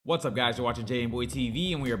What's up, guys? You're watching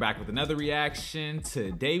jmboytv and we are back with another reaction.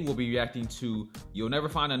 Today we'll be reacting to You'll Never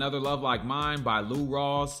Find Another Love Like Mine by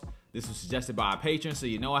Rawls. This was suggested by a patron, so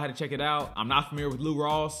you know I had to check it out. I'm not familiar with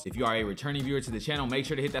Rawls. If you are a returning viewer to the channel, make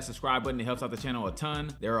sure to hit that subscribe button. It helps out the channel a ton.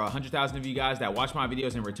 There are 100,000 of you guys that watch my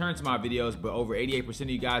videos and return to my videos, but over 88% of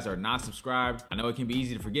you guys are not subscribed. I know it can be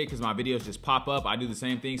easy to forget because my videos just pop up. I do the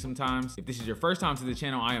same thing sometimes. If this is your first time to the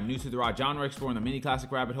channel, I am new to the rock genre, exploring the many classic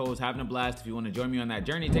rabbit holes, having a blast. If you want to join me on that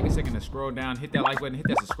journey, take a second to scroll down, hit that like button, hit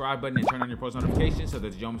that subscribe button, and turn on your post notifications so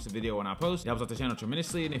that you don't miss a video when I post. It helps out the channel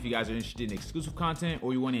tremendously, and if you guys are interested in exclusive content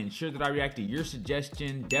or you want to ensure that I react to your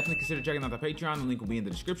suggestion, definitely consider checking out the Patreon. The link will be in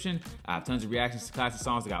the description. I have tons of reactions to classic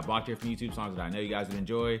songs that got blocked here from YouTube, songs that I know you guys would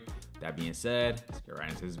enjoy. That being said, let's get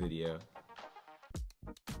right into this video.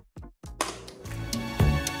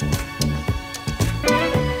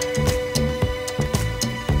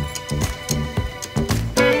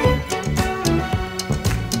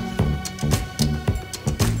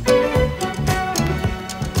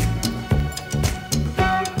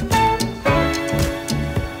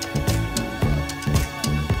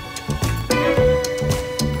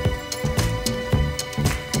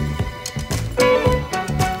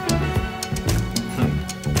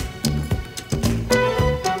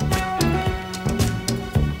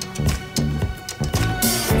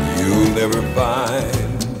 Never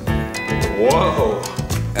find. Whoa.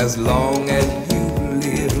 As long as you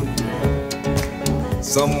live,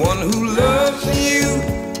 someone who loves you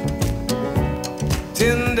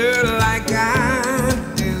tender like I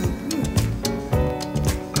do.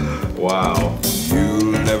 Wow.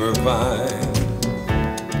 You'll never find,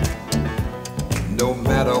 no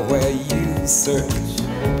matter where you search,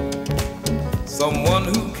 someone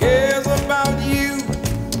who cares about you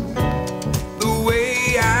the way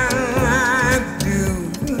I do.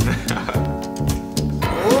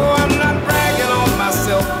 Oh, I'm not bragging on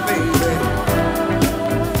myself, baby,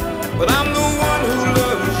 but I'm the one who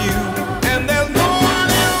loves you, and there's no one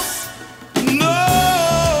else. No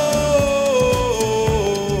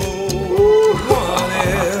one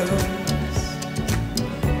else.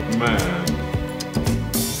 Man.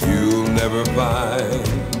 You'll never find.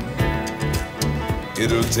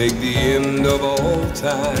 It'll take the end of all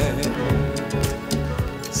time,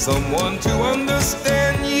 someone to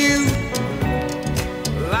understand you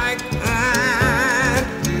like I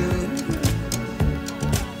do.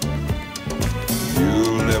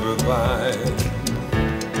 You'll never find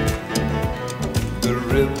the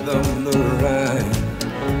rhythm, the rhyme,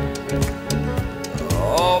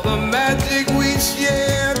 all the magic we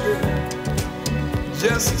shared,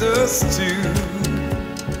 just us two.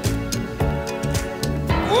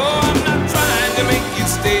 Oh, I'm not trying to make you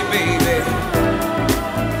stay, baby,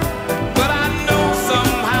 but I know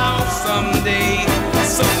somehow, someday,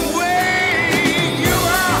 some way you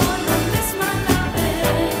are.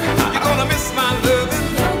 You're gonna miss my loving.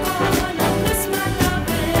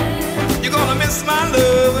 You're gonna miss my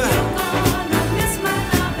loving.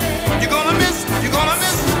 You're gonna miss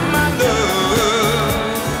my love.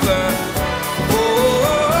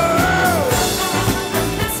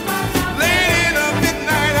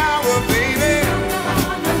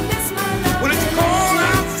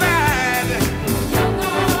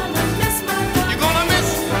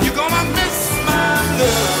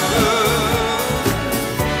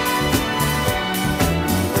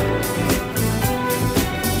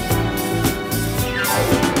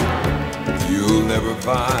 You'll never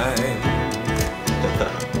find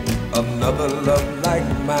another love like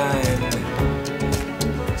mine,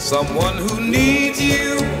 someone who needs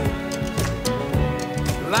you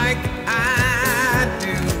like I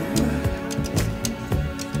do.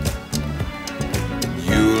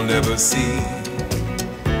 You'll never see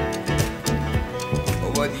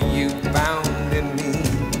what you found in me.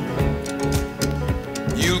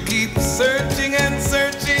 You'll keep searching and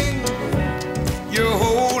searching your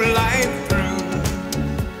whole life through.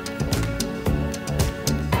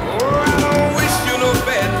 Oh, I don't wish you no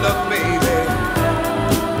bad luck, baby,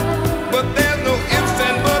 but there's no ifs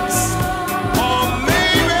and buts, or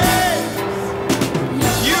maybe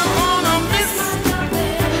you're gonna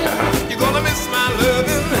miss my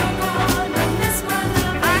loving.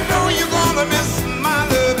 I know you're gonna miss my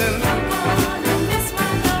loving.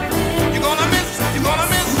 You're gonna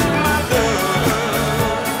miss my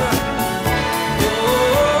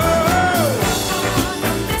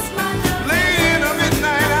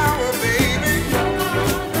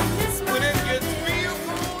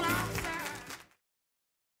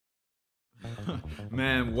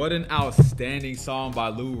Man, what an outstanding song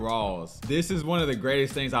by Rawls. This is one of the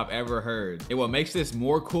greatest things I've ever heard. And what makes this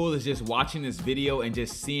more cool is just watching this video and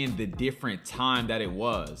just seeing the different time that it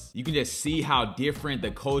was. You can just see how different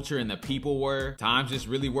the culture and the people were. Times just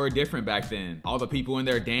really were different back then. All the people in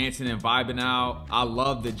there dancing and vibing out. I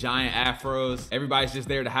love the giant afros. Everybody's just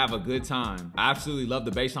there to have a good time. I absolutely love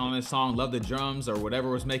the bass on this song. Love the drums or whatever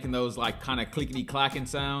was making those like kind of clickety clacking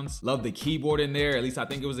sounds. Love the keyboard in there. At least I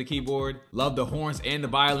think it was a keyboard. Love the horns and the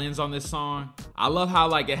violins on this song. I love how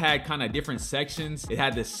like it had kind of different sections. It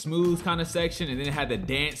had the smooth kind of section, and then it had the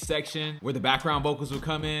dance section where the background vocals would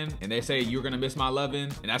come in and they say you're gonna miss my lovin',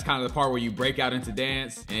 and that's kind of the part where you break out into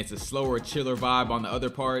dance, and it's a slower, chiller vibe on the other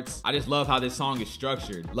parts. I just love how this song is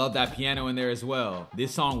structured. Love that piano in there as well.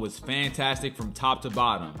 This song was fantastic from top to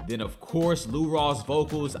bottom. Then of course Rawls'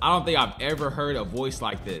 vocals. I don't think I've ever heard a voice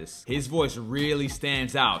like this. His voice really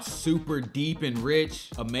stands out. Super deep and rich.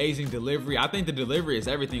 Amazing delivery. I think the delivery is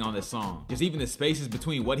everything on this song. Just even the spaces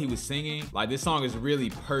between what he was singing. Like, this song is really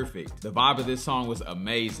perfect. The vibe of this song was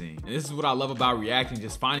amazing. And this is what I love about reacting,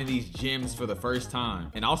 just finding these gems for the first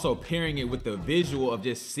time. And also pairing it with the visual of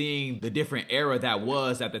just seeing the different era that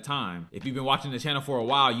was at the time. If you've been watching the channel for a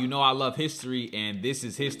while, you know I love history, and this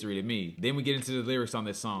is history to me. Then we get into the lyrics on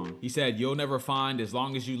this song. He said, "You'll never find, as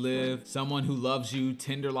long as you live, someone who loves you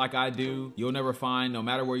tender like I do. You'll never find, no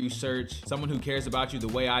matter where you search, someone who cares about you the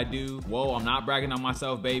way I do. Whoa, I'm not bragging on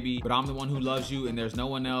myself, baby, but I'm the one who loves you, and there's no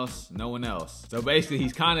one else, no one else." So basically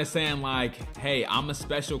he's kind of saying like, hey, I'm a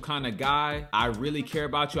special kind of guy. I really care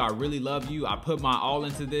about you. I really love you. I put my all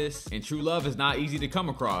into this, and true love is not easy to come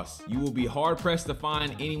across. You will be hard pressed to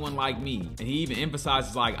find anyone like me. And he even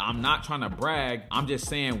emphasizes like, I'm not trying to brag. I'm just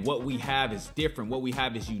saying what we have is different. What we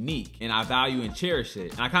have is unique, and I value and cherish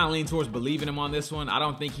it. And I kind of lean towards believing him on this one. I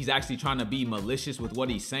don't think he's actually trying to be malicious with what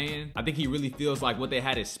he's saying. I think he really feels like what they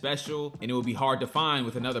had is special, and it would be hard to find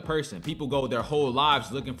with another person. People go their whole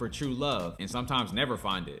lives looking for true love, and sometimes never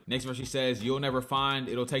find it. Next verse he says, "You'll never find,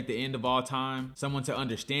 it'll take the end of all time, someone to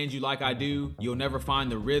understand you like I do. You'll never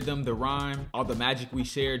find the rhythm, the rhyme, all the magic we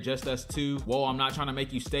share, just us two. Whoa, I'm not trying to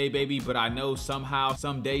make you stay, baby, but I know somehow,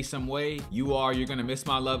 someday, some way, you're gonna miss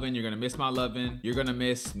my lovin', you're gonna miss my lovin', you're gonna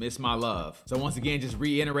miss my love." So once again, just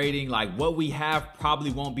reiterating like what we have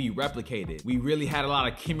probably won't be replicated. We really had a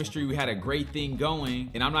lot of chemistry. We had a great thing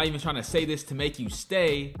going, and I'm not even trying to say this to make you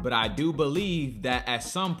stay, but I do believe that at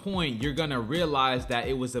some point you're gonna realize that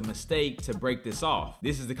it was a mistake to break this off.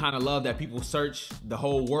 This is the kind of love that people search the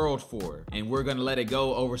whole world for, and we're gonna let it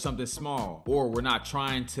go over something small, or we're not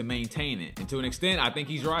trying to maintain it. And to an extent, I think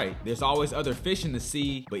he's right. There's always other fish in the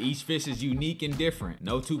sea, but each fish is unique and different.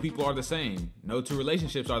 No two people are the same. No two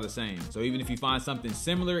relationships are the same. So even if you find something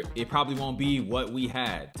similar, it probably won't be what we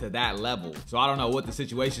had to that level. So I don't know what the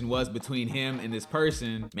situation was between him and this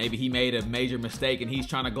person. Maybe he made a major mistake and he's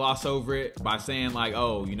trying to gloss over it by saying like,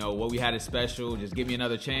 oh, you know, what we had is special, just give me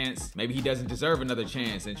another chance. Maybe he doesn't deserve another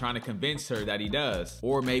chance and trying to convince her that he does.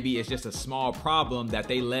 Or maybe it's just a small problem that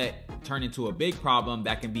they let turn into a big problem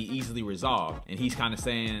that can be easily resolved. And he's kind of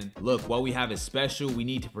saying, look, what we have is special. We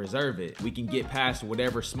need to preserve it. We can get past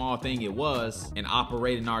whatever small thing it was and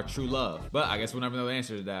operate in our true love. But I guess we'll never know the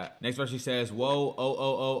answer to that. Next verse he says, "Whoa,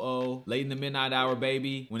 oh, late in the midnight hour,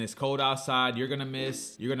 baby. When it's cold outside, you're gonna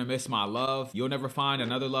miss my love. You'll never find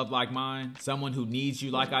another love like mine. Someone who needs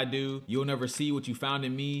you like I do. You'll never see what you found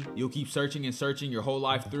in me. You'll keep searching and searching your whole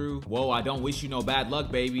life through. Whoa, I don't wish you no bad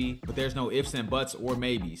luck, baby, but there's no ifs and buts or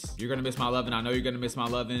maybes. You're gonna miss my lovin'. I know you're gonna miss my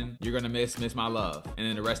lovin'. You're gonna miss my love." And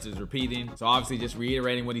then the rest is repeating. So obviously just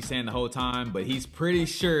reiterating what he's saying the whole time, but he's pretty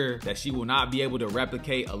sure that she will not be able to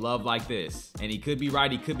replicate a love like this. And he could be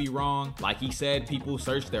right, he could be wrong. Like he said, people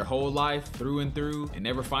search their whole life through and through and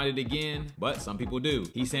never find it again, but some people do.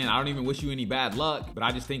 He's saying, I don't even wish you any bad luck, but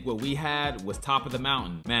I just think what we had was top of the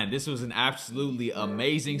mountain. Man, this was an absolutely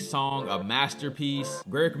amazing song, a masterpiece.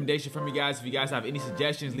 Great recommendation from you guys. If you guys have any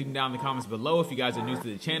suggestions, leave them down in the comments below. If you guys are new to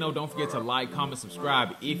the channel, don't forget to like, comment,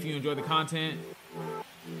 subscribe if you enjoy the content,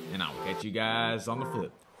 and I will catch you guys on the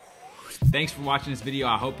flip. Thanks for watching this video.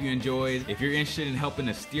 I hope you enjoyed. If you're interested in helping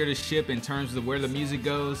to steer the ship in terms of where the music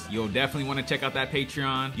goes, you'll definitely want to check out that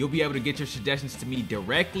Patreon. You'll be able to get your suggestions to me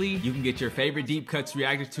directly. You can get your favorite deep cuts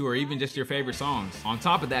reacted to, or even just your favorite songs. On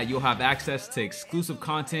top of that, you'll have access to exclusive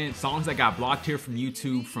content, songs that got blocked here from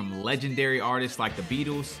YouTube from legendary artists like the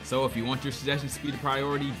Beatles. So if you want your suggestions to be the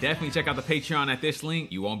priority, definitely check out the Patreon at this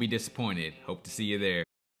link. You won't be disappointed. Hope to see you there.